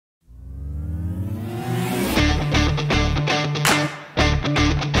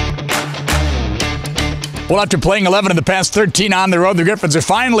Well, after playing 11 of the past 13 on the road, the Griffins are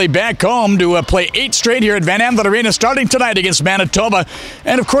finally back home to play 8 straight here at Van Andel Arena, starting tonight against Manitoba.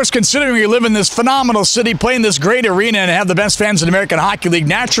 And, of course, considering you live in this phenomenal city, playing this great arena, and have the best fans in the American Hockey League,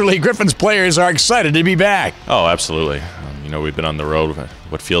 naturally, Griffins players are excited to be back. Oh, absolutely. We've been on the road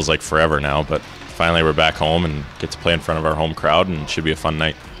what feels like forever now, but finally we're back home and get to play in front of our home crowd, and it should be a fun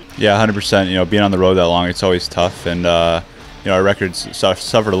night. Yeah, 100%. Being on the road that long, it's always tough, and our record's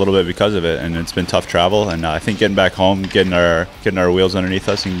suffered a little bit because of it, and it's been tough travel. And I think getting back home, getting our wheels underneath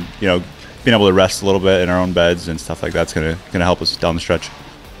us, and being able to rest a little bit in our own beds and stuff like that's gonna help us down the stretch.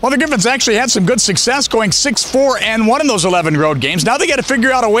 Well, the Griffins actually had some good success going 6-4-1 in those 11 road games. Now they got to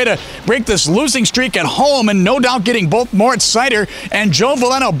figure out a way to break this losing streak at home, and no doubt getting both Moritz Seider and Joe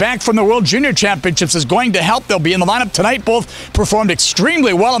Veleno back from the World Junior Championships is going to help. They'll be in the lineup tonight. Both performed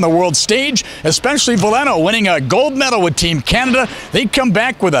extremely well on the world stage, especially Veleno winning a gold medal with Team Canada. They come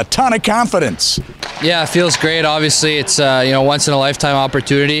back with a ton of confidence. Yeah, it feels great. Obviously, it's once in a lifetime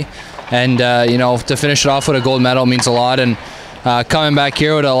opportunity, and to finish it off with a gold medal means a lot. And coming back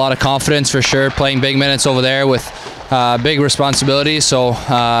here with a lot of confidence for sure, playing big minutes over there with big responsibilities. So,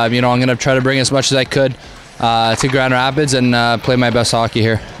 I'm going to try to bring as much as I could to Grand Rapids and play my best hockey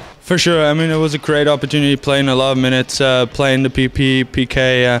here. For sure. It was a great opportunity playing a lot of minutes, playing the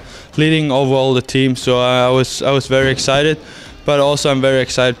PK, leading overall the team. So I was very excited, but also I'm very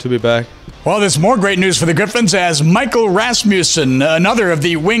excited to be back. Well, there's more great news for the Griffins as Michael Rasmussen, another of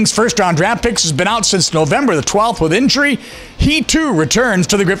the Wings' first-round draft picks, has been out since November the 12th with injury. He, too, returns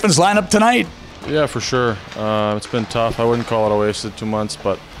to the Griffins lineup tonight. Yeah, for sure. It's been tough. I wouldn't call it a wasted 2 months,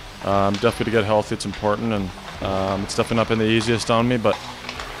 but definitely to get healthy, it's important, and it's definitely not been the easiest on me, but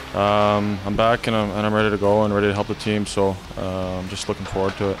I'm back and I'm ready to go and ready to help the team, so I'm just looking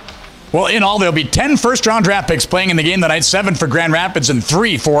forward to it. Well, in all, there'll be 10 first-round draft picks playing in the game tonight, 7 for Grand Rapids and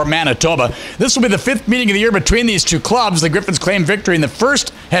 3 for Manitoba. This will be the 5th meeting of the year between these two clubs. The Griffins claimed victory in the first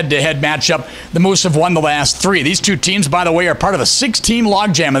head-to-head matchup. The Moose have won the last 3. These two teams, by the way, are part of a 6-team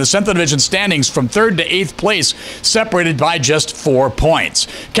logjam in the Central Division standings from 3rd to 8th place, separated by just 4 points.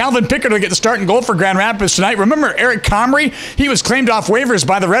 Calvin Pickard will get the start and goal for Grand Rapids tonight. Remember Eric Comrie? He was claimed off waivers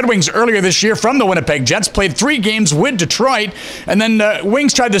by the Red Wings earlier this year from the Winnipeg Jets, played 3 games with Detroit, and then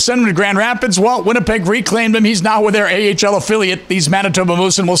Wings tried to send him to Grand Rapids. Well, Winnipeg reclaimed him. He's now with their AHL affiliate. These Manitoba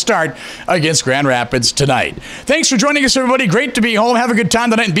Moose, and will start against Grand Rapids tonight. Thanks for joining us, everybody. Great to be home. Have a good time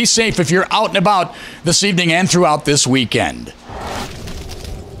tonight, and be safe if you're out and about this evening and throughout this weekend.